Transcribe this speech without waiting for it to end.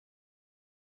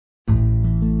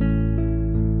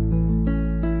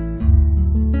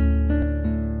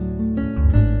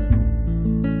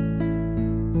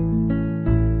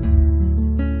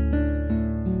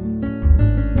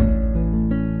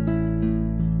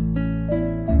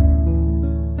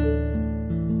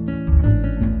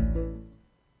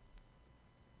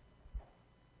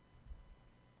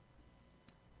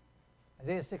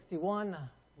Isaiah 61,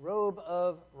 robe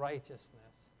of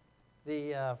righteousness.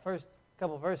 The first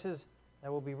couple verses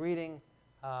that we'll be reading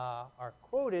are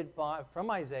quoted from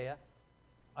Isaiah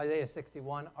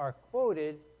 61, are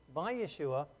quoted by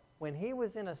Yeshua when he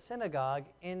was in a synagogue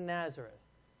in Nazareth.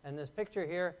 And this picture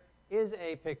here is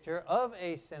a picture of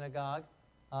a synagogue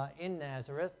in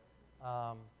Nazareth,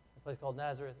 a place called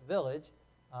Nazareth Village,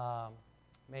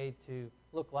 made to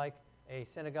look like a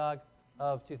synagogue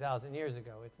of 2,000 years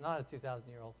ago. It's not a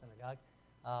 2,000-year-old synagogue.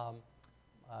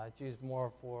 It's used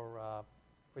more for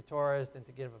tourists and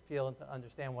to give a feel and to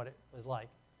understand what it was like.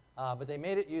 But they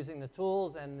made it using the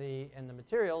tools and the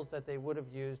materials that they would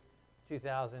have used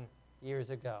 2,000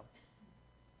 years ago.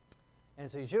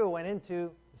 And so Yeshua went into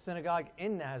the synagogue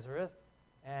in Nazareth,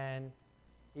 and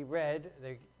he read,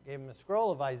 they gave him a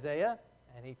scroll of Isaiah,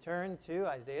 and he turned to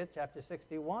Isaiah chapter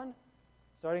 61,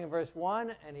 starting in verse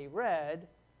 1, and he read,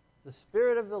 "The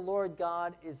Spirit of the Lord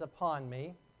God is upon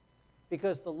me,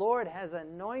 because the Lord has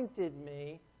anointed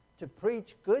me to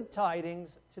preach good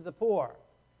tidings to the poor.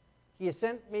 He has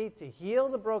sent me to heal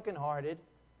the brokenhearted,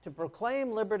 to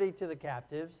proclaim liberty to the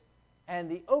captives, and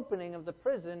the opening of the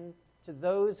prison to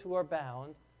those who are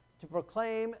bound, to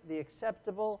proclaim the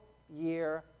acceptable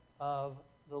year of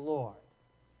the Lord."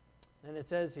 Then it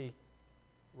says he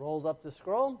rolled up the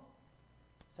scroll,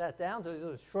 sat down. So it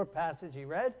was a short passage he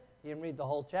read. He didn't read the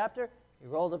whole chapter. He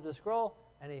rolled up the scroll,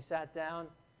 and he sat down,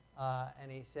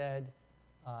 and he said,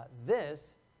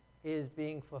 "This is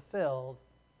being fulfilled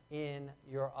in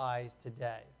your eyes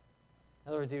today." In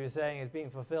other words, he was saying it's being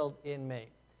fulfilled in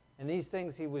me. And these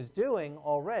things he was doing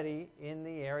already in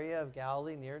the area of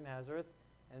Galilee near Nazareth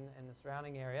and the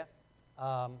surrounding area.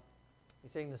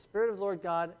 He's saying the Spirit of the Lord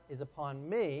God is upon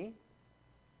me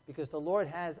because the Lord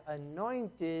has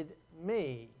anointed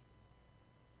me.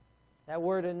 That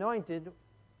word anointed,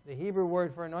 the Hebrew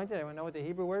word for anointed, anyone know what the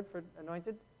Hebrew word for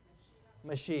anointed?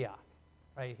 Mashiach.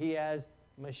 Right? He has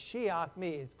Mashiach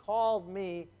me. He's called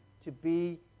me to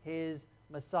be his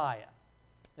Messiah.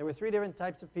 There were three different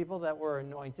types of people that were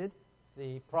anointed.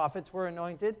 The prophets were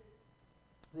anointed,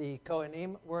 the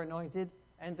Kohanim were anointed,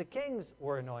 and the kings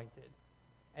were anointed.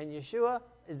 And Yeshua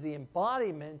is the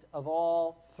embodiment of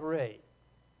all three.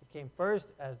 He came first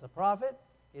as the prophet.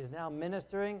 He is now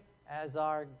ministering as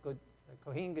our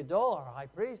Kohen Gadol, our high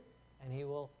priest, and he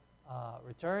will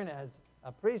return as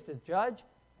a priest, a judge,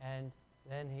 and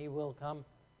then he will come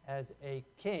as a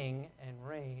king and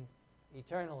reign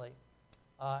eternally.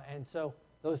 And so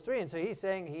those three, and so he's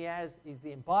saying he's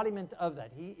the embodiment of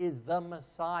that. He is the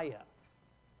Messiah.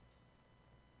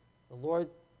 The Lord,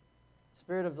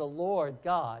 Spirit of the Lord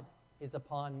God is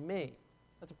upon me.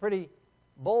 That's a pretty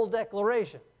bold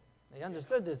declaration. They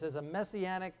understood this as a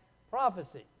messianic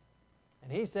prophecy.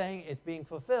 And he's saying it's being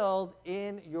fulfilled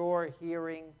in your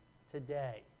hearing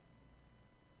today.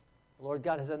 The Lord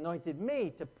God has anointed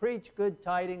me to preach good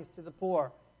tidings to the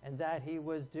poor, and that he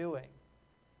was doing.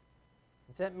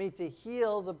 He sent me to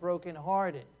heal the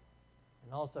brokenhearted.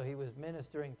 And also he was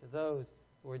ministering to those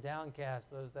who were downcast,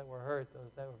 those that were hurt,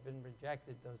 those that have been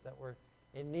rejected, those that were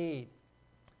in need.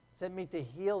 He sent me to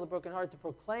heal the brokenhearted, to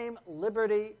proclaim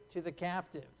liberty to the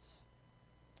captives.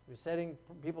 He was setting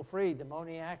people free,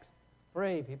 demoniacs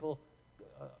free, people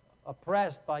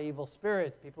oppressed by evil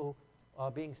spirits, people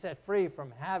being set free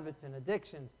from habits and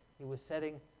addictions. He was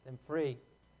setting them free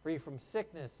from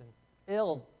sickness and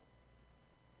ill.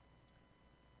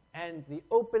 And the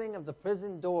opening of the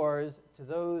prison doors to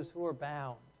those who are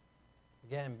bound.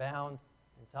 Again, bound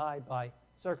and tied by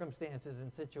circumstances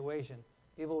and situations.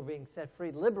 People were being set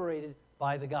free, liberated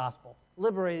by the gospel,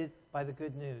 liberated by the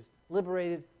good news,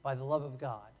 liberated by the love of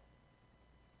God.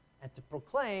 And to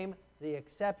proclaim the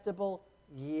acceptable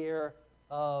year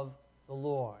of the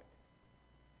Lord.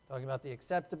 Talking about the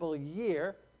acceptable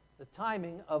year, the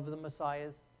timing of the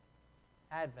Messiah's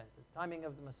advent, the timing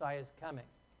of the Messiah's coming.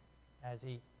 As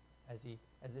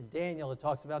in Daniel, it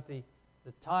talks about the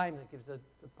time that gives the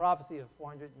prophecy of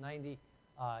 490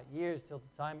 years till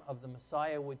the time of the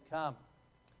Messiah would come.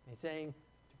 And he's saying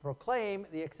to proclaim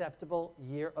the acceptable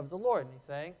year of the Lord. And he's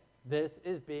saying this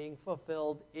is being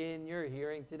fulfilled in your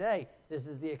hearing today. This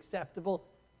is the acceptable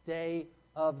day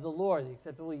of the Lord, the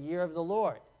acceptable year of the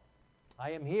Lord.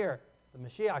 I am here, the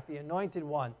Mashiach, the anointed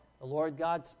one. The Lord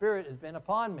God's Spirit has been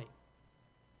upon me.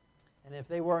 And if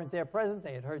they weren't there present,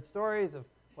 they had heard stories of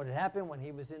what had happened when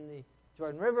he was in the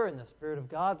Jordan River and the Spirit of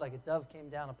God, like a dove, came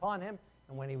down upon him,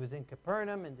 and when he was in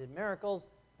Capernaum and did miracles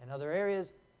and other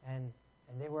areas, and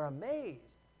they were amazed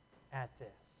at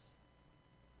this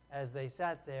as they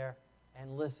sat there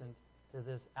and listened to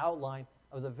this outline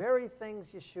of the very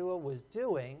things Yeshua was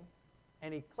doing,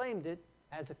 and he claimed it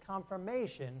as a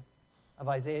confirmation of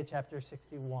Isaiah chapter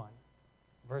 61,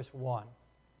 verse 1,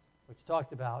 which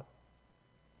talked about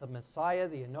the Messiah,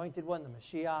 the Anointed One, the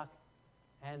Mashiach,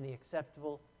 and the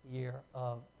acceptable year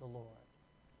of the Lord.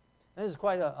 And this is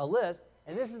quite a list,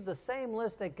 and this is the same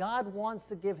list that God wants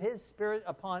to give His Spirit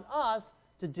upon us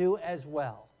to do as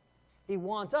well. He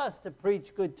wants us to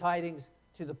preach good tidings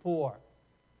to the poor,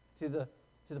 to the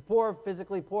poor,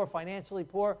 physically poor, financially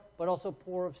poor, but also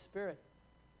poor of spirit,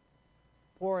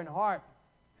 poor in heart,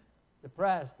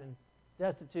 depressed and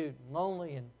destitute and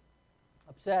lonely and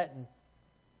upset and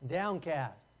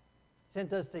downcast. He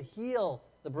sent us to heal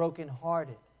the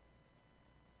brokenhearted,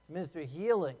 to minister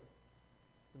healing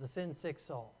to the sin-sick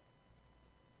soul,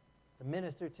 to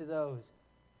minister to those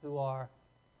who are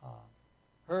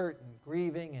hurt and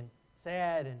grieving and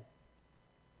sad and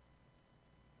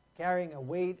carrying a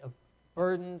weight of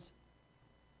burdens.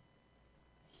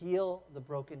 Heal the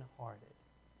brokenhearted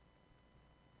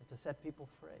and to set people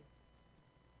free.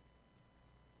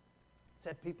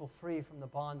 Set people free from the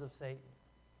bonds of Satan.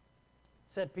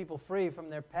 Set people free from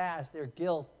their past, their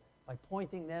guilt, by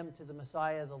pointing them to the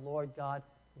Messiah, the Lord God,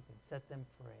 who can set them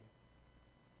free,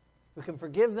 who can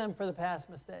forgive them for the past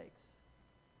mistakes,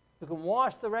 who can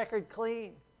wash the record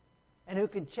clean, and who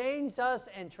can change us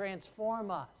and transform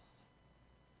us,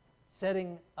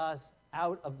 setting us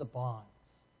out of the bonds,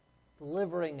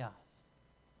 delivering us.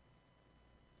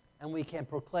 And we can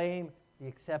proclaim the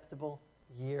acceptable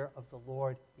year of the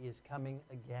Lord. He is coming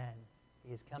again.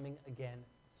 He is coming again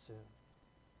soon.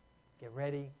 Get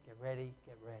ready, get ready,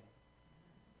 get ready.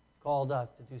 He's called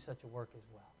us to do such a work as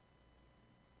well.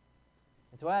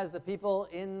 And so as the people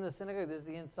in the synagogue, this is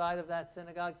the inside of that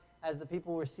synagogue, as the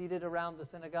people were seated around the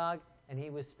synagogue and he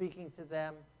was speaking to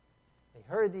them, they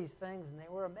heard these things and they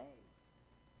were amazed.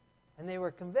 And they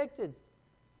were convicted.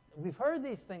 We've heard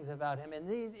these things about him, and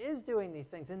he is doing these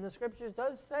things. And the Scriptures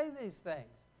does say these things.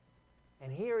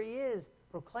 And here he is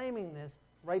proclaiming this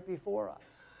right before us.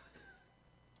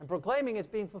 And proclaiming it's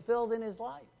being fulfilled in his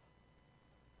life.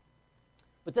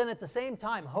 But then at the same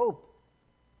time, hope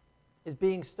is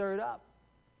being stirred up.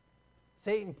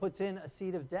 Satan puts in a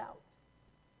seed of doubt.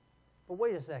 But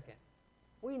wait a second.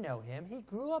 We know him. He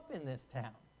grew up in this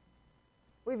town.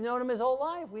 We've known him his whole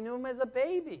life. We knew him as a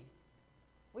baby.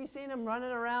 We've seen him running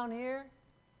around here.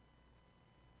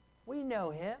 We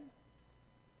know him.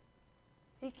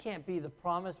 He can't be the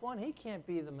promised one. He can't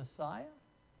be the Messiah.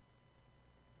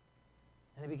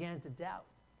 And he began to doubt.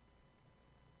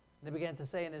 And he began to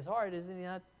say in his heart, isn't he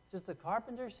not just a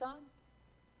carpenter's son?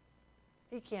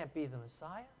 He can't be the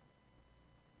Messiah.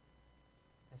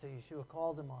 And so Yeshua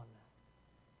called him on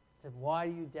that. Said, why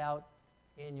do you doubt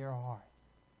in your heart?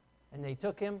 And they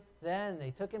took him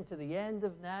to the end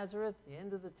of Nazareth, the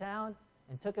end of the town,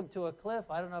 and took him to a cliff.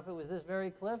 I don't know if it was this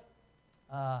very cliff,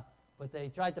 but they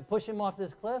tried to push him off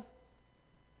this cliff.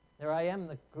 There I am,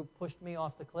 the group pushed me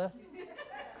off the cliff.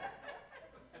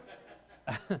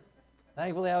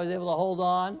 Thankfully, I was able to hold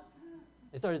on.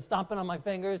 They started stomping on my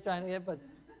fingers, trying to get, but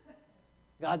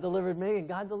God delivered me, and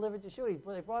God delivered Yeshua.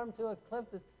 They brought him to a cliff,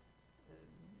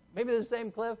 maybe the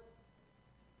same cliff.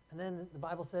 And then the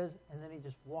Bible says, and then he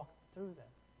just walked through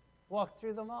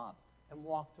them off, and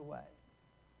walked away.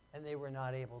 And they were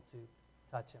not able to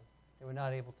touch him. They were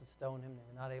not able to stone him. They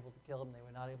were not able to kill him. They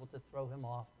were not able to throw him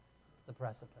off the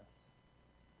precipice.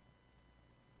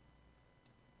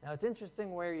 Now, it's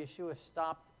interesting where Yeshua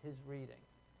stopped his reading,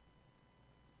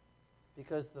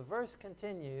 because the verse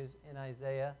continues in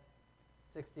Isaiah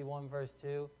 61, verse 2,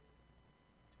 to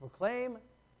proclaim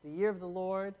the year of the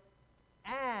Lord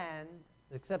and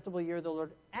the acceptable year of the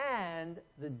Lord and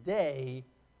the day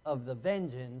of the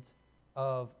vengeance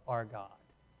of our God.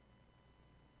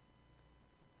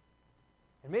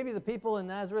 And maybe the people in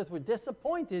Nazareth were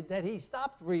disappointed that he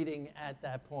stopped reading at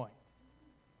that point.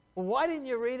 Well, why didn't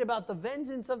you read about the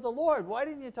vengeance of the Lord? Why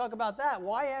didn't you talk about that?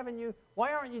 Why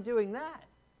aren't you doing that?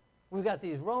 We've got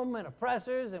these Roman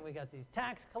oppressors, and we've got these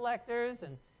tax collectors,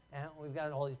 and we've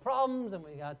got all these problems, and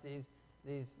we've got these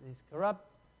corrupt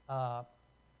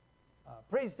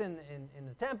priests in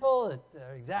the temple that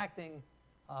are exacting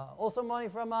also money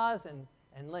from us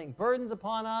and laying burdens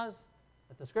upon us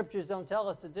that the Scriptures don't tell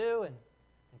us to do, and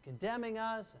condemning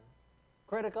us and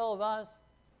critical of us.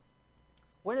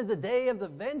 When is the day of the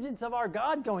vengeance of our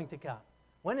God going to come?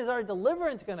 When is our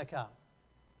deliverance going to come?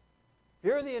 If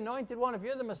you're the Anointed One, if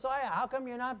you're the Messiah, how come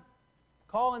you're not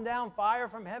calling down fire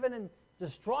from heaven and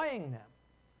destroying them?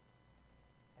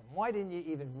 And why didn't you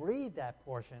even read that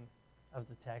portion of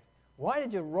the text? Why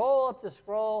did you roll up the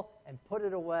scroll and put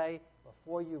it away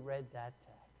before you read that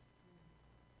text?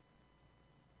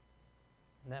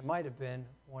 And that might have been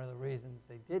one of the reasons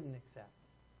they didn't accept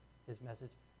his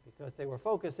message, because they were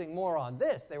focusing more on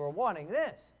this. They were wanting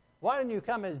this. Why don't you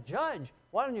come as judge?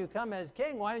 Why don't you come as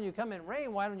king? Why don't you come and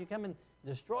reign? Why don't you come and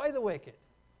destroy the wicked?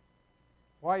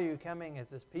 Why are you coming as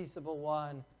this peaceable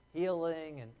one,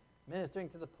 healing and ministering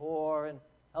to the poor and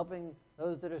helping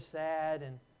those that are sad?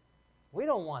 And we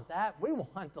don't want that. We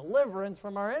want deliverance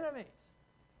from our enemies.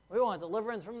 We want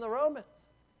deliverance from the Romans.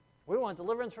 We want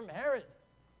deliverance from Herod.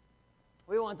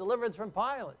 We want deliverance from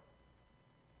Pilate.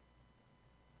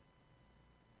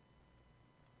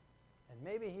 And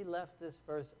maybe he left this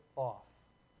verse off.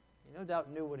 He no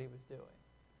doubt knew what he was doing.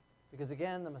 Because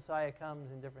again, the Messiah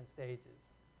comes in different stages.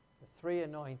 The three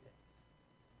anointings.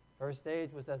 First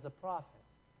stage was as a prophet.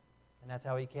 And that's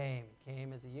how he came. He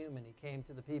came as a human. He came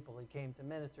to the people. He came to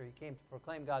minister. He came to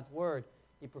proclaim God's word.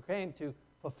 He came to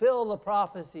fulfill the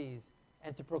prophecies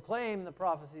and to proclaim the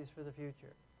prophecies for the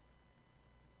future.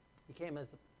 He came as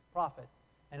a prophet.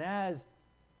 And as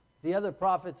the other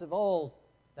prophets of old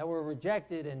that were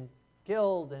rejected and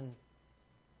killed and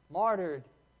martyred,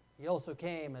 he also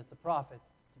came as the prophet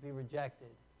to be rejected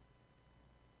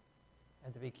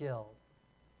and to be killed.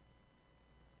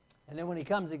 And then when he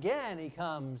comes again, he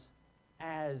comes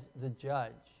as the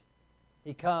judge.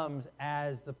 He comes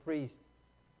as the priest,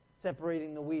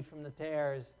 separating the wheat from the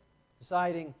tares,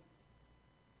 deciding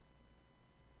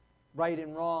right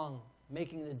and wrong,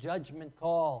 making the judgment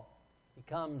call. He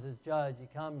comes as judge. He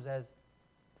comes as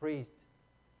priest.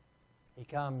 He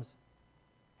comes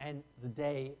and the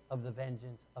day of the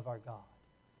vengeance of our God.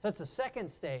 So it's the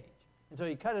second stage. And so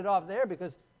he cut it off there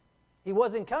because he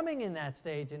wasn't coming in that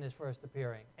stage in his first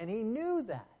appearing. And he knew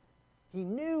that. He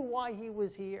knew why he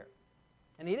was here.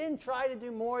 And he didn't try to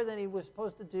do more than he was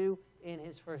supposed to do in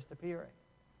his first appearing.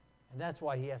 And that's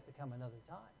why he has to come another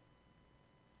time.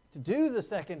 To do the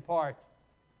second part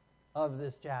of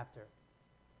this chapter,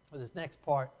 or this next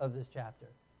part of this chapter,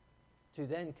 to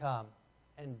then come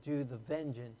and do the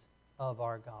vengeance of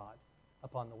our God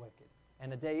upon the wicked.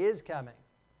 And a day is coming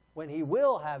when he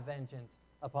will have vengeance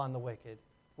upon the wicked,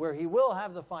 where he will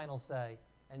have the final say,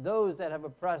 and those that have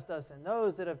oppressed us, and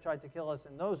those that have tried to kill us,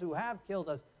 and those who have killed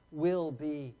us will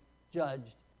be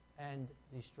judged and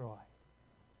destroyed.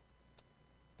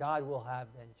 God will have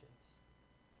vengeance.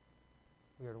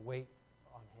 We are to wait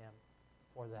on him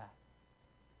for that.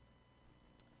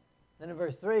 Then in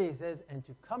verse 3 he says, and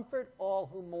to comfort all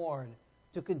who mourn,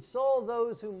 to console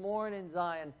those who mourn in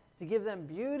Zion, to give them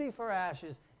beauty for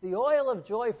ashes, the oil of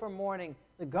joy for mourning,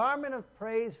 the garment of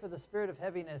praise for the spirit of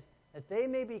heaviness, that they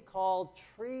may be called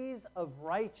trees of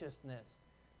righteousness,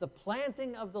 the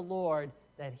planting of the Lord,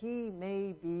 that he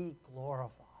may be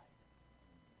glorified.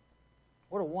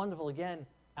 What a wonderful, again,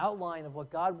 outline of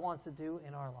what God wants to do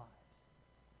in our lives.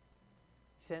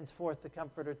 He sends forth the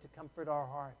Comforter to comfort our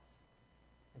hearts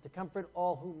and to comfort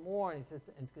all who mourn. He says,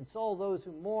 and console those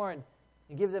who mourn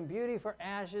and give them beauty for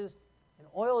ashes and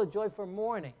oil of joy for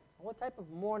mourning. What type of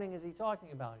mourning is he talking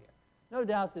about here? No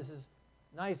doubt this is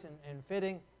nice and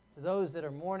fitting to those that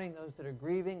are mourning, those that are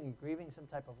grieving some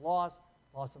type of loss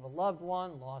of a loved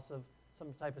one, loss of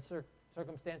some type of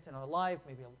circumstance in our life,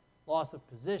 maybe a loss of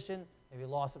position, maybe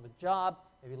loss of a job,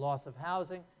 maybe loss of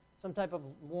housing, some type of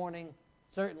mourning.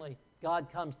 Certainly, God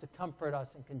comes to comfort us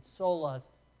and console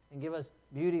us and give us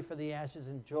beauty for the ashes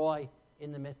and joy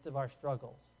in the midst of our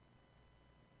struggles.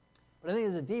 But I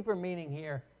think there's a deeper meaning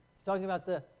here. He's talking about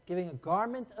the giving a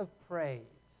garment of praise,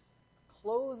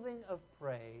 clothing of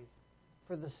praise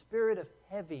for the spirit of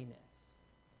heaviness.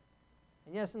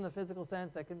 And yes, in the physical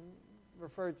sense, that can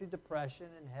refer to depression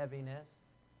and heaviness.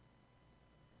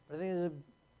 But I think there's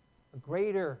a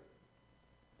greater,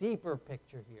 deeper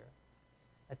picture here.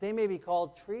 That they may be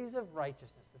called trees of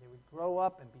righteousness, that they would grow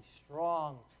up and be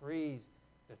strong trees,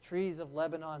 the trees of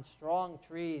Lebanon, strong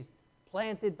trees,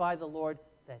 planted by the Lord,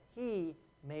 that he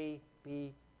may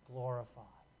be glorified.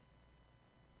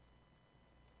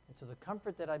 And so the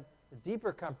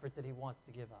deeper comfort that he wants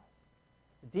to give us,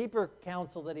 the deeper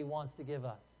counsel that he wants to give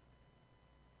us,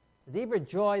 the deeper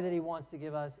joy that he wants to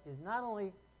give us is not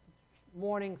only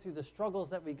mourning through the struggles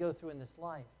that we go through in this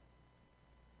life,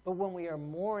 but when we are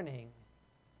mourning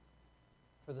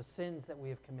for the sins that we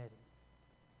have committed.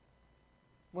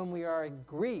 When we are in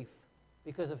grief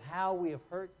because of how we have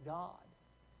hurt God,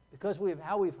 because of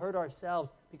how we've hurt ourselves,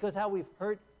 because how we've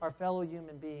hurt our fellow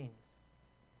human beings.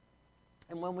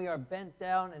 And when we are bent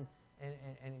down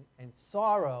and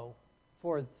sorrow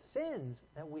for sins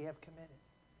that we have committed.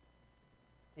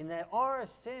 In that our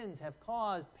sins have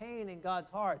caused pain in God's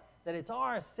heart, that it's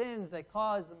our sins that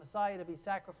caused the Messiah to be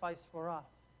sacrificed for us.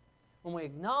 When we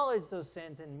acknowledge those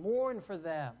sins and mourn for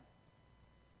them,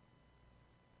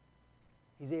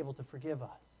 he's able to forgive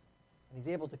us, and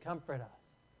he's able to comfort us.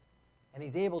 And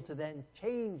he's able to then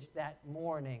change that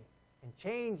mourning and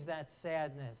change that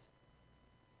sadness,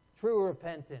 true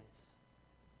repentance,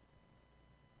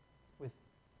 with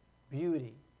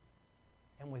beauty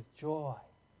and with joy.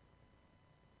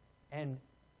 And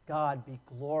God be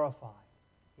glorified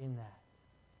in that.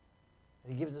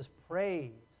 He gives us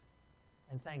praise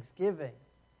and thanksgiving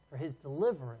for his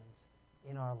deliverance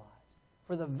in our lives,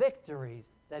 for the victories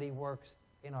that he works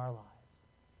in our lives,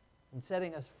 and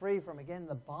setting us free from, again,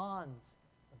 the bonds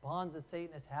that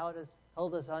Satan has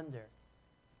held us under,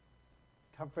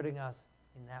 comforting us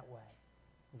in that way,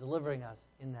 and delivering us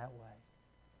in that way.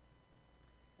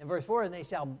 In verse 4, and they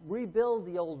shall rebuild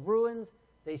the old ruins,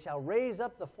 they shall raise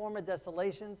up the former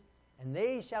desolations, and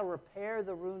they shall repair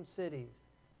the ruined cities,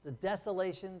 the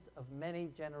desolations of many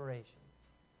generations.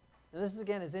 Now this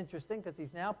again is interesting because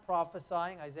he's now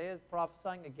prophesying, Isaiah is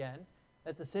prophesying again,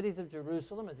 that the cities of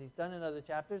Jerusalem, as he's done in other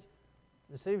chapters,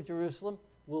 the city of Jerusalem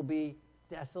will be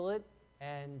desolate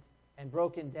and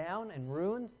broken down and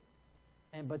ruined,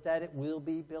 but that it will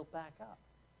be built back up.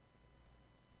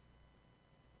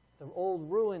 The old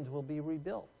ruins will be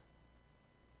rebuilt.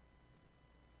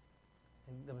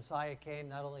 And the Messiah came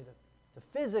not only to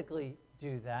physically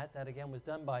do that again was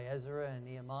done by Ezra and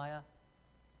Nehemiah,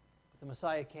 but the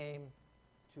Messiah came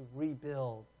to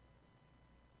rebuild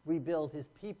his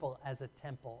people as a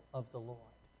temple of the Lord.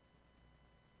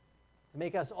 To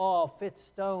make us all fit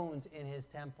stones in his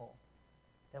temple.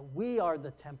 That we are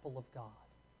the temple of God.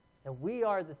 That we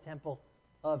are the temple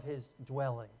of his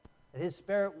dwelling. That his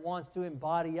Spirit wants to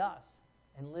embody us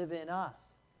and live in us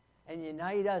and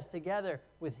unite us together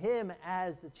with him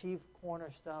as the chief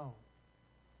cornerstone.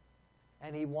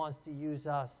 And he wants to use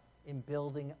us in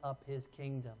building up his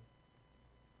kingdom,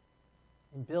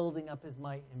 in building up his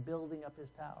might, in building up his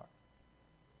power.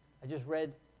 I just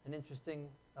read an interesting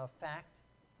fact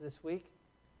this week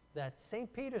that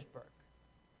St. Petersburg,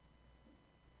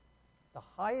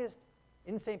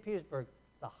 in St. Petersburg,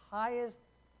 the highest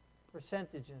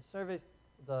percentage in surveys,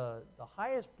 the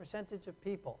highest percentage of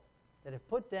people that have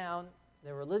put down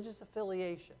their religious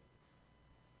affiliation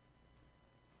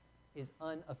is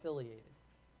unaffiliated.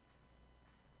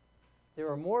 There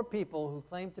are more people who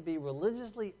claim to be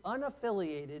religiously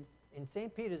unaffiliated in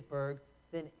St. Petersburg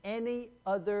than any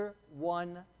other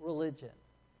one religion.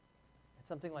 It's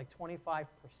something like 25%.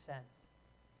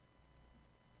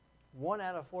 1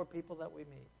 out of 4 people that we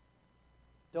meet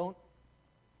don't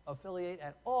affiliate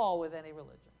at all with any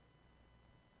religion.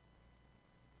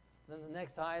 Then the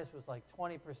next highest was like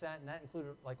 20%, and that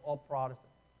included like all Protestants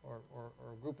or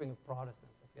a grouping of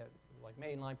Protestants, like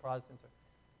mainline Protestants or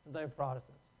some type of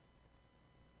Protestants.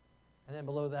 And then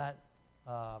below that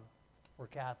were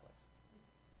Catholics.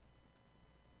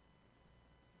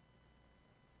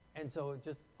 And so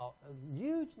just a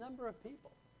huge number of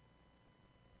people.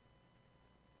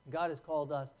 God has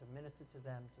called us to minister to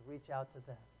them, to reach out to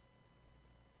them,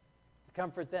 to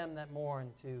comfort them that mourn,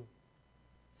 to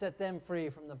set them free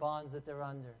from the bonds that they're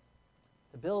under,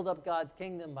 to build up God's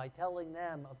kingdom by telling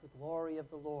them of the glory of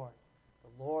the Lord.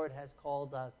 The Lord has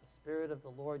called us. The Spirit of the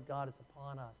Lord God is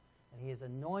upon us, and he has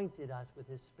anointed us with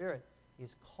his Spirit. He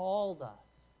has called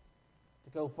us to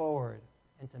go forward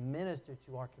and to minister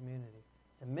to our community,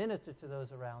 to minister to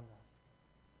those around us,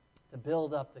 to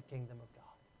build up the kingdom of God.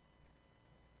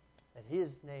 That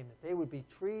his name, that they would be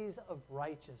trees of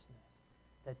righteousness,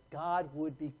 that God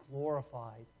would be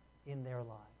glorified in their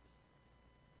lives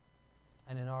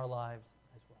and in our lives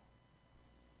as well.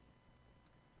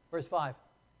 Verse 5,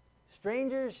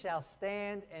 strangers shall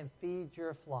stand and feed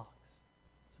your flocks.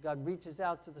 So God reaches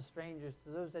out to the strangers, to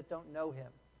those that don't know him,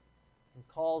 and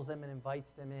calls them and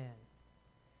invites them in.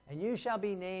 And you shall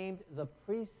be named the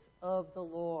priests of the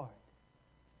Lord.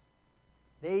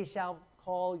 They shall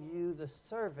call you the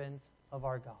servants of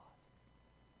our God.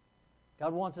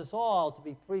 God wants us all to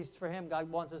be priests for him. God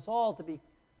wants us all to be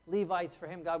Levites for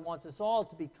him. God wants us all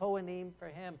to be Kohanim for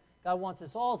him. God wants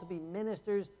us all to be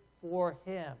ministers for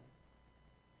him.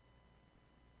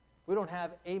 We don't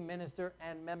have a minister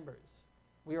and members.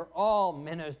 We are all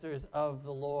ministers of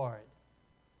the Lord.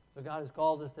 So God has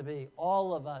called us to be,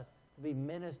 all of us, to be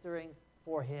ministering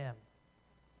for him.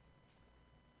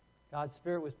 God's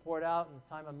Spirit was poured out in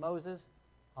the time of Moses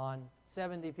on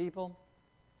 70 people.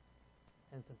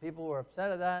 And some people were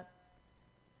upset at that.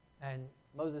 And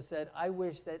Moses said, I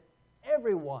wish that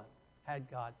everyone had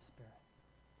God's Spirit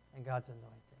and God's anointing.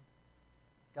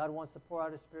 God wants to pour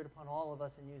out his Spirit upon all of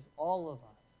us and use all of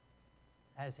us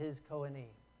as his Kohanim,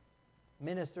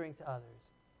 ministering to others,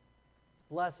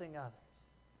 blessing others,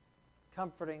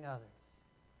 comforting others,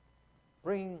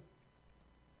 bringing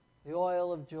the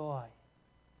oil of joy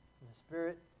and the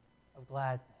spirit of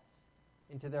gladness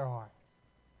into their hearts.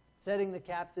 setting the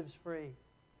captives free,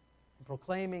 and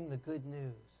proclaiming the good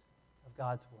news of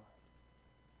God's word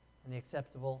in the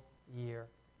acceptable year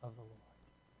of the Lord.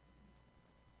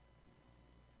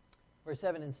 Verse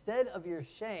 7, instead of your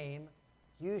shame,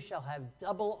 you shall have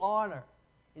double honor.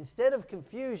 Instead of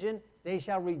confusion, they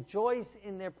shall rejoice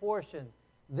in their portion.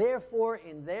 Therefore,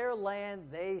 in their land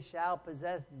they shall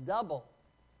possess double.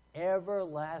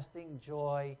 Everlasting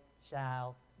joy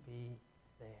shall be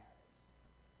theirs.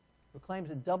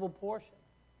 Proclaims a double portion.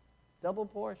 Double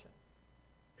portion.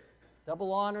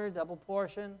 Double honor, double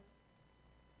portion.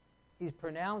 He's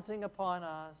pronouncing upon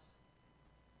us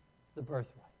the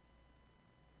birthright.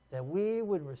 That we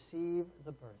would receive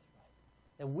the birthright.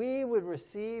 That we would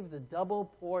receive the double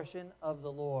portion of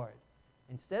the Lord.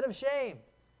 Instead of shame,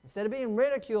 instead of being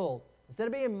ridiculed, instead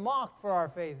of being mocked for our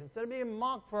faith, instead of being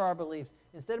mocked for our beliefs,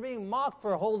 instead of being mocked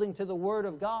for holding to the Word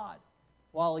of God.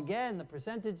 While again, the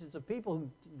percentages of people who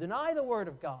deny the Word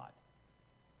of God,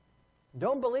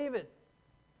 don't believe it,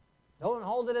 don't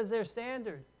hold it as their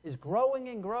standard, is growing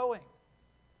and growing.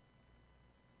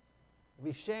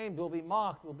 We'll be shamed, we'll be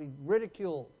mocked, we'll be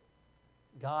ridiculed.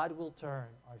 God will turn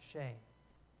our shame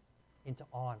into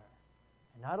honor.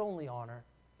 And not only honor,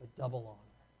 but double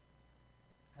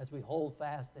honor. As we hold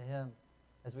fast to Him,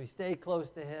 as we stay close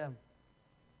to Him,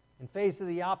 in face of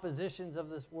the oppositions of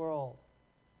this world.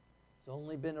 It's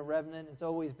only been a remnant, it's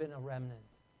always been a remnant.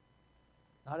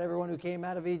 Not everyone who came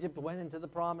out of Egypt went into the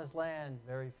promised land,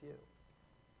 very few.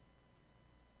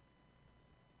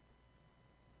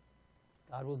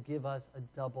 God will give us a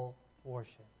double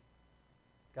portion.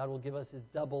 God will give us His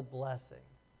double blessing.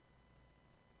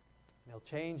 And He'll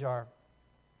change our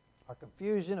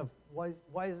confusion of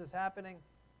why is this happening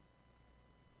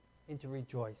into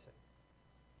rejoicing.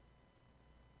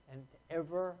 And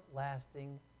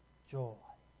everlasting joy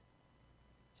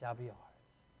shall be ours.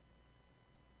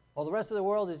 While the rest of the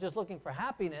world is just looking for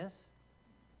happiness,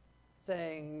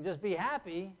 saying just be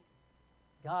happy,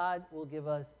 God will give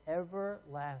us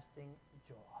everlasting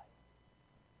joy.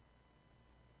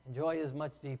 And joy is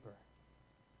much deeper,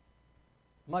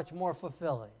 much more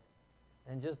fulfilling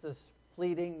than just this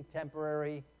fleeting,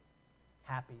 temporary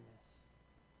happiness.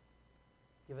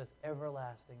 Give us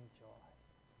everlasting joy.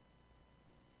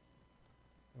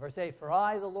 Verse 8, for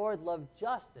I, the Lord, love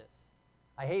justice.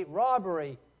 I hate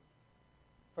robbery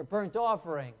for burnt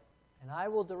offering, and I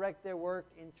will direct their work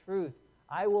in truth.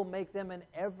 I will make them an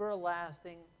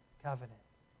everlasting covenant.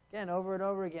 Again, over and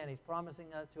over again, He's promising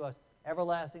to us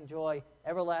everlasting joy,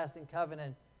 everlasting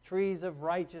covenant, trees of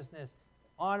righteousness,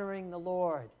 honoring the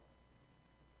Lord.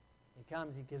 He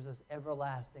comes, He gives us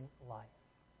everlasting life.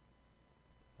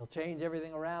 He'll change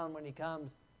everything around when He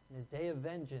comes in His day of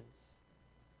vengeance.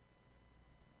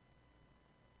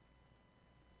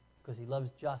 Because He loves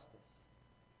justice.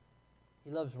 He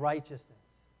loves righteousness.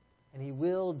 And He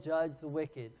will judge the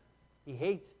wicked. He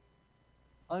hates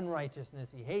unrighteousness.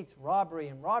 He hates robbery,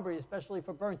 and robbery especially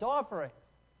for burnt offerings.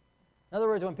 In other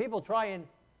words, when people try and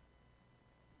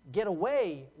get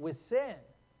away with sin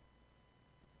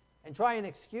and try and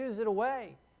excuse it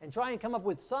away and try and come up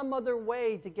with some other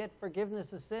way to get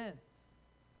forgiveness of sins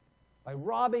by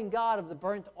robbing God of the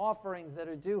burnt offerings that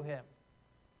are due Him,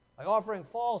 by offering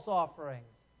false offerings,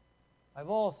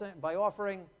 by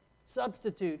offering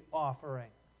substitute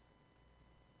offerings.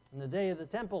 In the day of the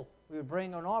temple, we would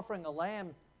bring an offering, a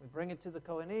lamb, we'd bring it to the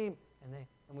Kohanim, and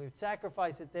we would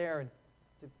sacrifice it there, and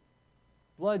the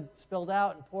blood spilled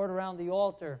out and poured around the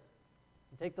altar,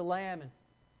 and take the lamb and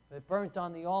it burnt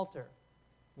on the altar.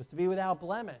 It was to be without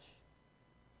blemish.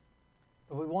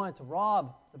 But we wanted to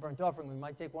rob the burnt offering. We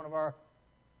might take one of our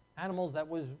animals that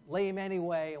was lame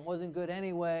anyway and wasn't good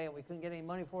anyway, and we couldn't get any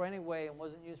money for anyway and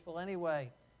wasn't useful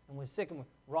anyway, and we're sick, and we're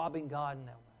robbing God in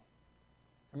that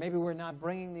way. Or maybe we're not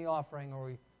bringing the offering, or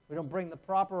we don't bring the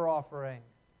proper offering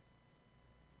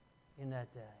in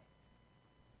that day.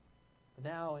 But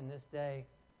now, in this day,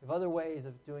 we have other ways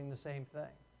of doing the same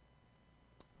thing.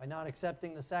 By not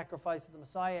accepting the sacrifice of the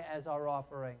Messiah as our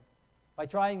offering. By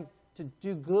trying to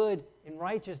do good in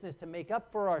righteousness to make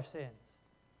up for our sins.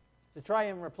 To try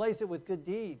and replace it with good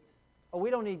deeds. Oh,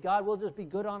 we don't need God, we'll just be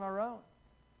good on our own.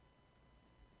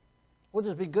 We'll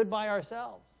just be good by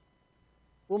ourselves.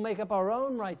 We'll make up our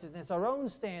own righteousness, our own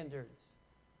standards.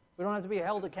 We don't have to be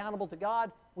held accountable to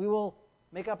God. We will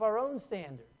make up our own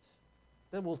standards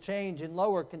that will change and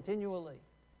lower continually.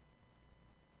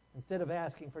 Instead of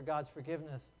asking for God's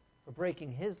forgiveness for breaking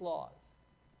His laws,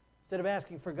 instead of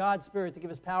asking for God's Spirit to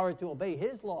give us power to obey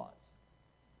His laws,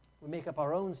 we make up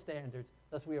our own standards.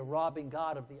 Thus we are robbing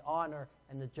God of the honor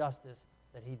and the justice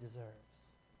that He deserves.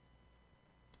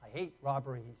 I hate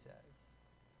robbery, He says.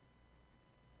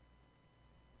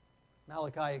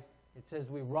 Malachi, it says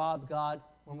we rob God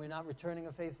when we're not returning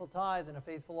a faithful tithe and a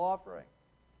faithful offering.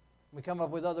 We come up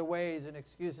with other ways and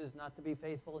excuses not to be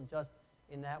faithful and just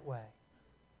in that way.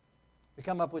 We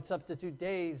come up with substitute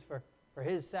days for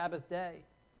his Sabbath day.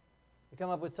 We come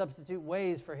up with substitute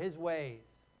ways for his ways.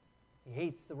 He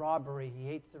hates the robbery. He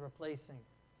hates the replacing.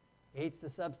 He hates the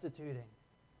substituting.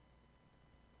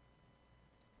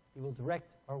 He will direct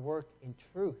our work in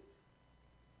truth.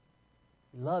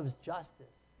 He loves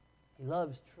justice. He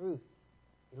loves truth.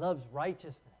 He loves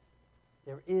righteousness.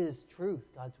 There is truth.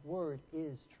 God's word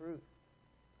is truth.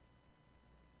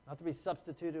 Not to be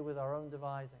substituted with our own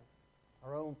devisings,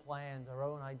 our own plans, our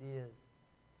own ideas.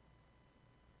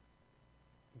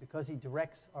 Because he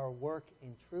directs our work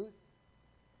in truth,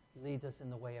 he leads us in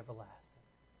the way everlasting.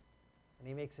 And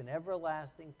he makes an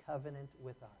everlasting covenant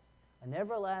with us, an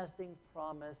everlasting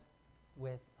promise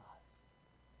with us.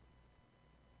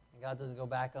 And God doesn't go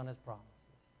back on his promises.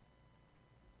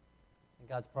 And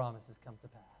God's promises come to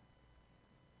pass.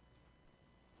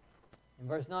 In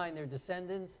verse 9, their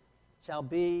descendants shall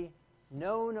be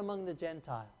known among the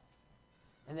Gentiles,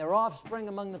 and their offspring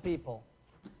among the people.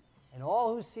 And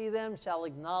all who see them shall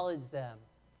acknowledge them,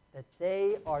 that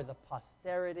they are the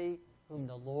posterity whom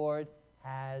the Lord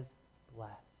has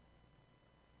blessed.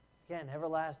 Again,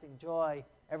 everlasting joy,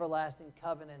 everlasting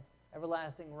covenant,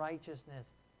 everlasting righteousness,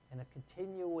 and a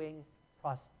continuing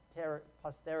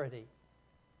posterity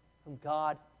whom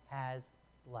God has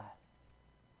blessed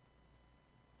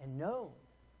and known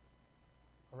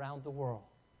around the world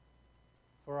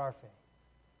for our faith.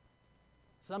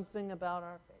 Something about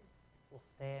our faith will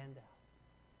stand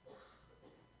out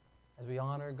as we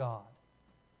honor God,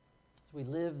 as we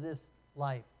live this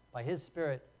life by his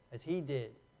Spirit as he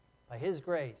did, by his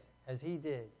grace as he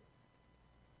did.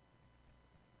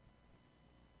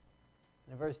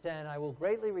 And in verse 10, I will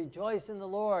greatly rejoice in the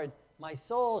Lord. My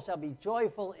soul shall be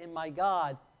joyful in my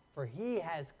God, for he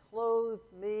has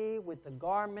clothed me with the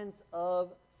garments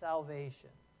of salvation.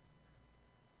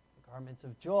 The garments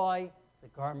of joy, the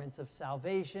garments of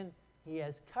salvation. He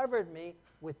has covered me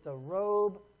with the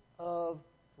robe of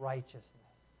righteousness.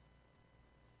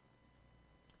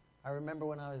 I remember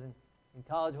when I was in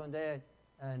college one day,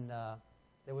 and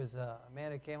there was a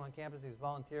man who came on campus. He was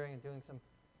volunteering and doing some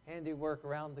handiwork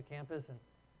around the campus,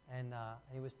 and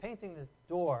he was painting this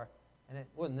door, and it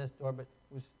wasn't this door, but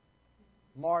it was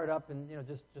marred up and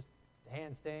just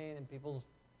hand stain and people's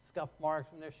scuff marks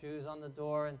from their shoes on the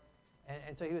door,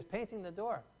 and so he was painting the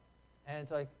door. And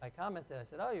so I commented, I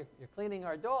said, "Oh, you're cleaning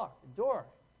our door."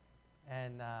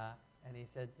 And he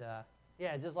said,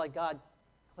 "Yeah, just like God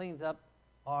cleans up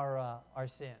our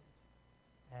sins."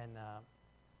 And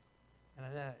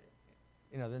then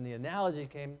then the analogy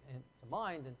came into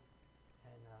mind, and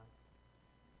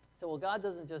so well, God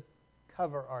doesn't just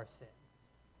cover our sins.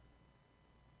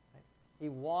 Right? He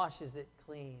washes it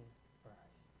clean first.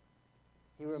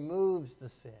 He removes the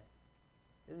sin.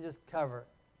 He doesn't just cover it.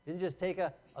 He didn't just take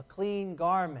a clean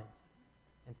garment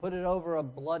and put it over a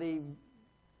bloody,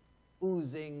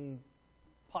 oozing,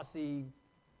 pussy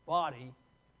body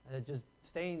that just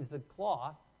stains the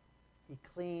cloth. He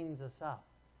cleans us up.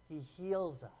 He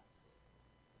heals us.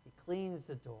 He cleans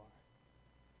the door.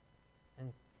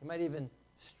 And he might even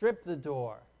strip the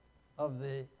door of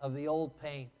the old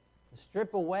paint, and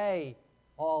strip away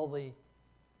all the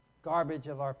garbage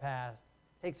of our past,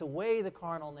 takes away the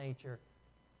carnal nature,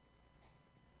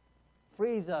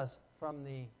 frees us from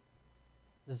the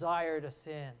desire to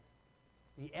sin,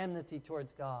 the enmity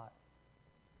towards God,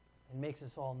 and makes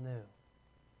us all new.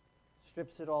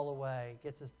 Strips it all away,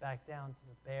 gets us back down to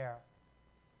the bare,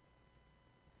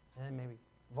 and then maybe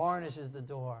varnishes the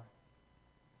door,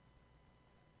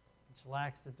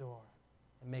 slacks the door,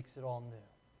 and makes it all new.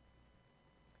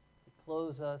 He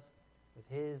clothes us with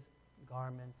his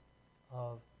garment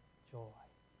of joy,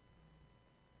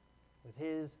 with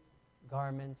his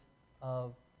garments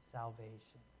of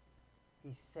salvation.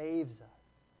 He saves us.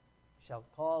 You shall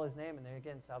call his name, and there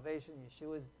again, salvation,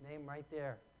 Yeshua's name right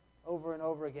there, over and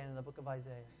over again in the book of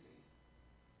Isaiah.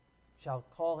 Shall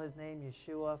call his name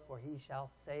Yeshua, for he shall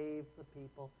save the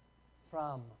people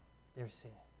from their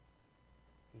sins.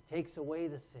 He takes away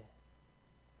the sin.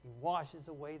 He washes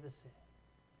away the sin.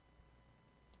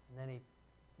 And then he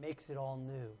makes it all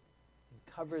new and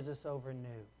covers us over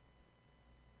new.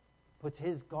 Puts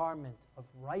his garment of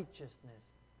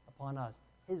righteousness upon us,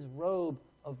 his robe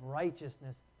of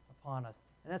righteousness upon us.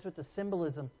 And that's what the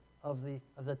symbolism of the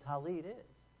talit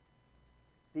is.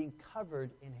 Being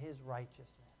covered in his righteousness.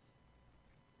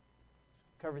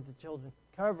 Covered the children,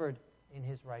 covered in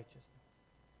his righteousness.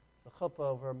 It's the chuppah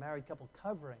over a married couple,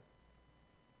 covering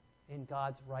in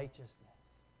God's righteousness.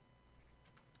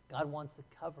 God wants to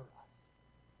cover us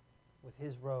with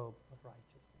his robe of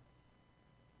righteousness.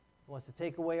 He wants to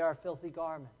take away our filthy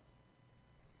garments.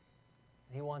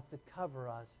 And he wants to cover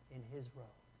us in his robe,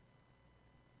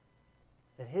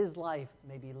 that his life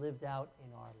may be lived out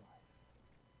in our life,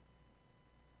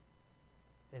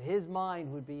 that his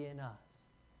mind would be in us,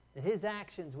 that his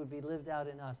actions would be lived out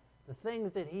in us. The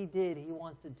things that he did, he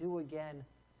wants to do again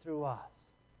through us.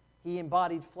 He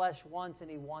embodied flesh once, and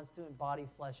he wants to embody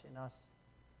flesh in us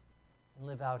and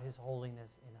live out his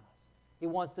holiness in us. He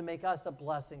wants to make us a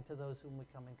blessing to those whom we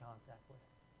come in contact with.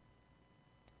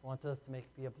 He wants us to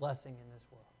be a blessing in this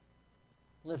world,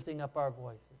 lifting up our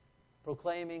voices,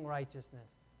 proclaiming righteousness,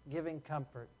 giving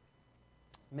comfort,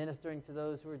 ministering to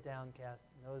those who are downcast,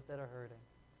 and those that are hurting,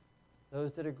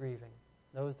 those that are grieving,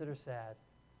 those that are sad,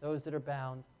 those that are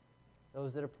bound,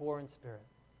 those that are poor in spirit,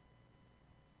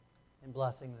 and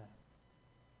blessing them.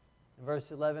 In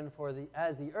verse 11,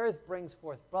 as the earth brings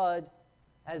forth bud,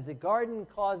 as the garden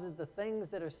causes the things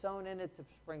that are sown in it to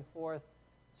spring forth,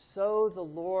 so the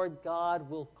Lord God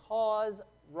will cause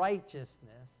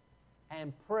righteousness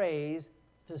and praise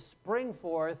to spring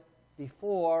forth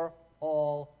before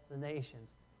all the nations.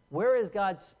 Where is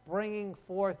God springing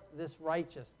forth this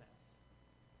righteousness?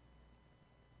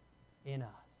 In us.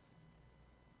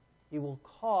 He will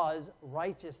cause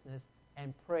righteousness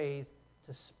and praise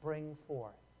to spring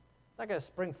forth. It's not going to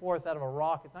spring forth out of a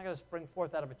rock. It's not going to spring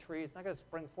forth out of a tree. It's not going to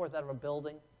spring forth out of a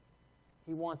building.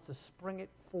 He wants to spring it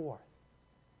forth.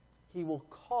 He will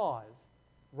cause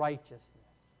righteousness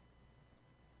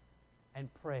and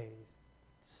praise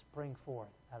to spring forth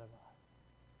out of us.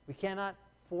 We cannot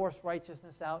force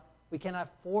righteousness out. We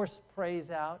cannot force praise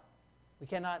out. We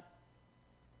cannot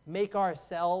make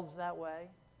ourselves that way.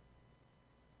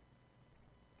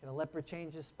 Can a leper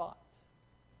change his spots?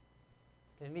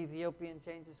 Can an Ethiopian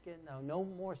change his skin? No, no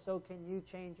more so can you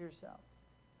change yourself.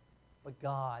 But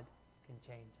God can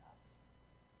change us.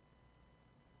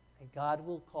 And God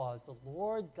will cause, the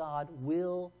Lord God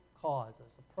will cause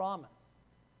us. A promise,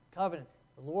 covenant.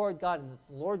 The Lord God, and it's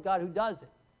the Lord God who does it.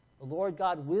 The Lord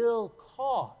God will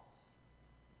cause.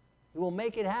 He will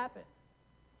make it happen.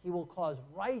 He will cause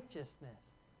righteousness,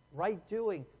 right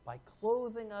doing, by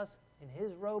clothing us in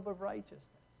his robe of righteousness.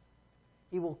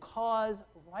 He will cause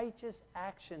righteous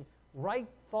action, right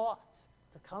thoughts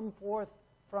to come forth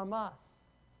from us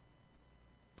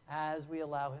as we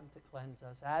allow him to cleanse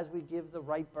us, as we give the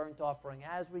right burnt offering,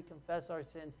 as we confess our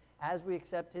sins, as we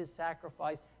accept his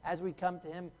sacrifice, as we come to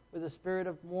him with a spirit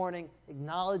of mourning,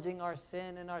 acknowledging our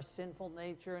sin and our sinful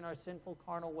nature and our sinful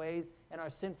carnal ways and our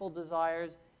sinful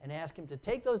desires, and ask him to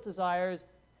take those desires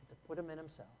and to put them in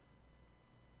himself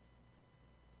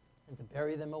and to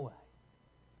bury them away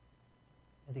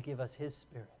and to give us his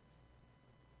spirit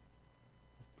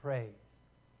of praise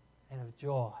and of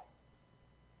joy,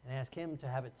 and ask him to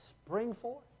have it spring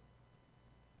forth.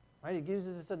 Right? He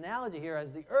uses this analogy here.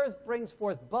 As the earth brings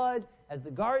forth bud, as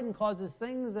the garden causes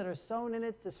things that are sown in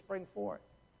it to spring forth.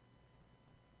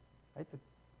 Right? The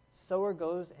sower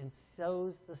goes and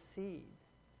sows the seed.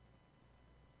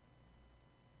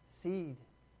 Seed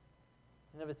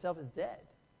in and of itself is dead.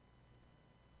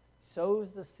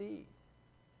 Sows the seed.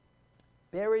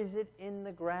 Buries it in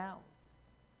the ground.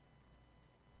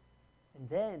 And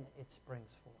then it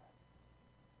springs forth.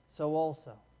 So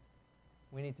also,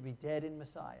 we need to be dead in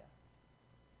Messiah.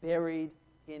 Buried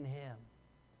in him.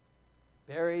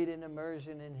 Buried in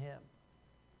immersion in him.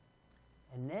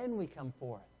 And then we come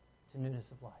forth to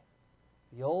newness of life.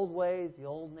 The old ways, the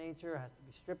old nature has to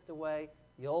be stripped away.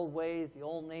 The old ways, the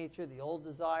old nature, the old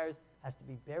desires has to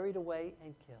be buried away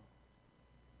and killed.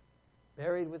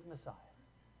 Buried with Messiah.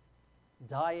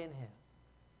 Die in him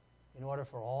in order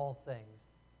for all things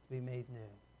to be made new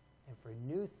and for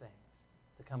new things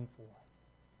to come forth.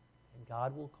 And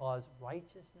God will cause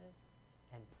righteousness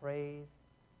and praise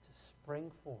to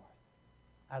spring forth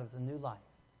out of the new life,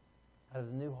 out of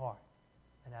the new heart,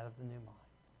 and out of the new mind.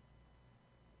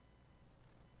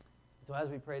 So as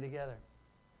we pray together,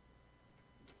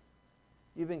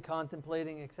 you've been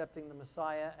contemplating accepting the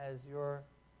Messiah as your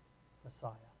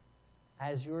Messiah,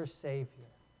 as your Savior.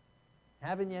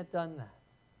 Haven't yet done that.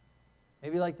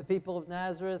 Maybe like the people of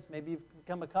Nazareth, maybe you've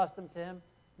become accustomed to him.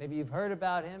 Maybe you've heard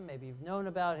about him. Maybe you've known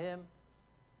about him.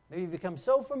 Maybe you've become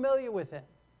so familiar with him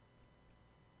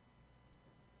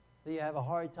that you have a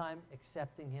hard time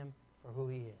accepting him for who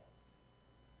he is.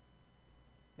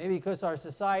 Maybe because our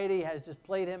society has just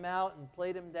played him out and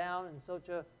played him down in such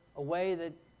a way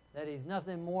that he's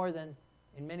nothing more than,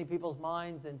 in many people's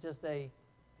minds, than just a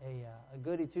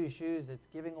goody two-shoes that's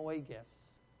giving away gifts.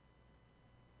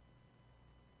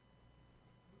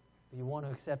 But you want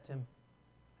to accept him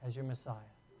as your Messiah.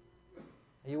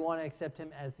 that you want to accept him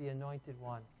as the anointed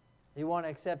one, that you want to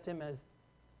accept him as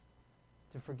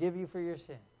to forgive you for your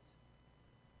sins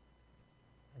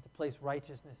and to place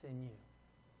righteousness in you.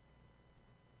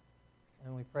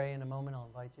 And when we pray in a moment, I'll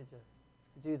invite you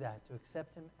to do that, to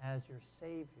accept him as your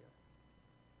Savior.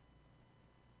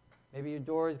 Maybe your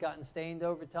door has gotten stained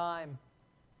over time.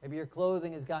 Maybe your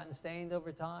clothing has gotten stained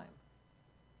over time.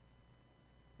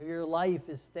 Maybe your life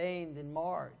is stained and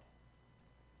marred.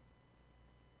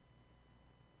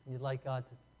 And you'd like God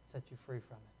to set you free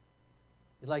from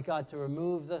it. You'd like God to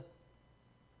remove the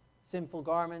sinful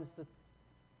garments, the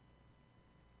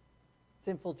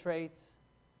sinful traits,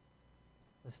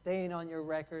 the stain on your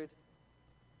record.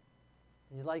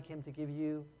 And you'd like him to give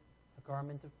you a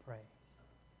garment of praise,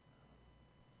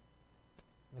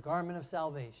 and a garment of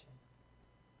salvation,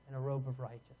 and a robe of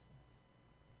righteousness.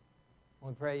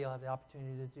 When we pray, you'll have the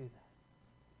opportunity to do that.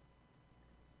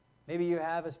 Maybe you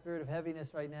have a spirit of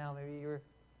heaviness right now. Maybe you're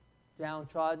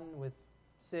downtrodden with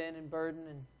sin and burden,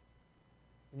 and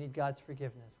you need God's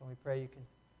forgiveness. When we pray, you can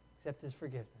accept his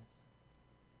forgiveness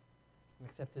and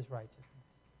accept his righteousness.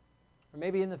 Or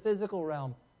maybe in the physical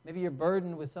realm, maybe you're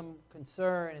burdened with some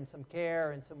concern and some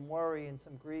care and some worry and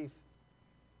some grief.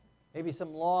 Maybe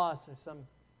some loss or some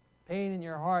pain in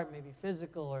your heart, maybe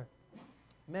physical or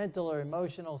mental or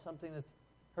emotional, something that's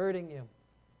hurting you.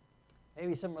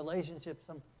 Maybe some relationship,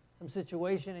 some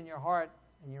situation in your heart,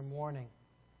 and you're mourning,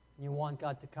 and you want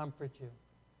God to comfort you.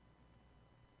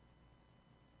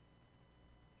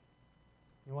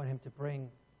 You want him to bring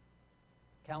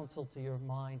counsel to your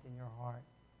mind and your heart.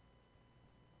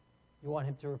 You want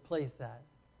him to replace that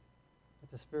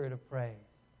with the spirit of praise,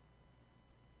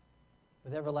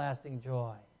 with everlasting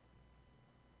joy,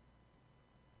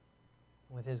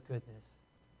 and with his goodness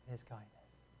and his kindness.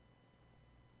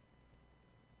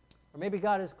 Or maybe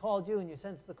God has called you and you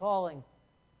sense the calling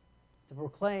to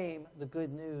proclaim the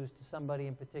good news to somebody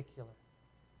in particular.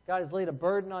 God has laid a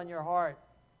burden on your heart,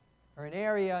 or an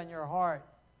area on your heart,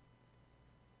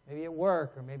 maybe at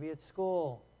work, or maybe at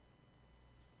school,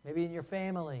 maybe in your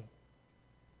family,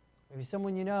 maybe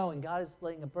someone you know, and God is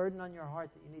laying a burden on your heart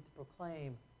that you need to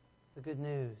proclaim the good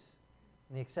news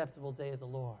in the acceptable day of the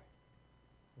Lord,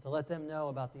 and to let them know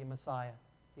about the Messiah,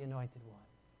 the Anointed One.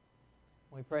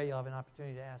 When we pray, you'll have an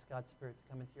opportunity to ask God's Spirit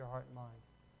to come into your heart and mind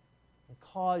and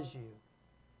cause you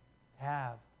to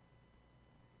have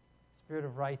the spirit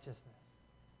of righteousness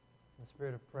and the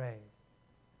spirit of praise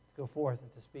to go forth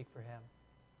and to speak for him,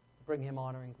 to bring him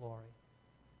honor and glory.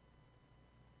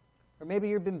 Or maybe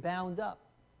you've been bound up.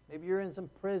 Maybe you're in some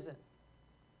prison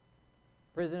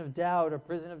of doubt, or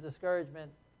prison of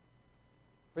discouragement,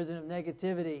 prison of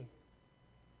negativity,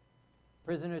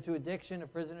 prisoner to addiction, a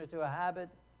prisoner to a habit,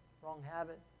 wrong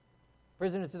habit,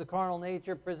 prisoner to the carnal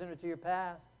nature, prisoner to your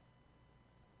past,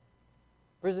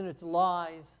 prisoner to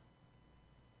lies,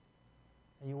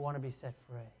 and you want to be set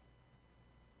free.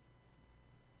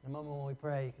 In a moment when we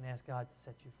pray, you can ask God to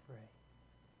set you free.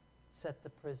 Set the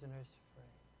prisoners free.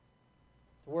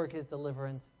 To work his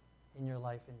deliverance in your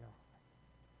life, in your heart.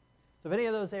 So if any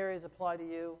of those areas apply to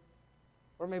you,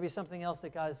 or maybe something else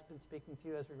that God has been speaking to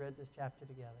you as we read this chapter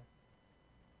together,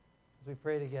 as we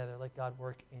pray together, let God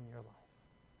work in your life.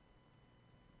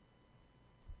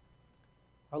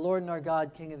 Our Lord and our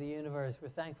God, King of the universe, we're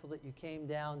thankful that you came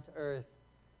down to earth,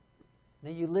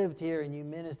 that you lived here and you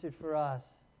ministered for us.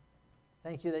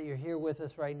 Thank you that you're here with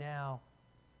us right now.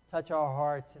 Touch our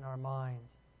hearts and our minds.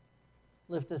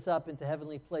 Lift us up into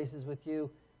heavenly places with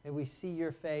you. May we see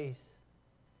your face.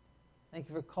 Thank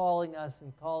you for calling us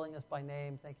and calling us by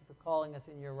name. Thank you for calling us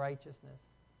in your righteousness.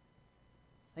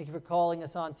 Thank you for calling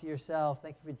us onto yourself.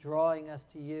 Thank you for drawing us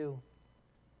to you.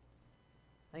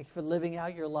 Thank you for living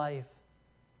out your life.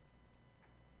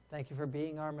 Thank you for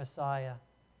being our Messiah.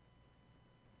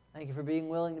 Thank you for being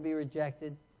willing to be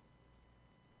rejected.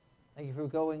 Thank you for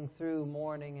going through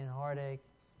mourning and heartache.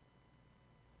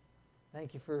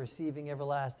 Thank you for receiving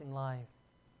everlasting life.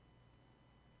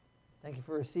 Thank you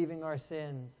for receiving our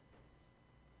sins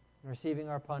and receiving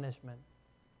our punishment.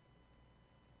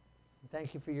 And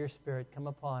thank you for your Spirit come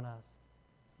upon us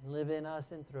and live in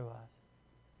us and through us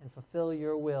and fulfill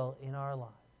your will in our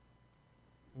lives.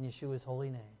 In Yeshua's holy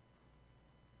name,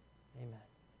 amen.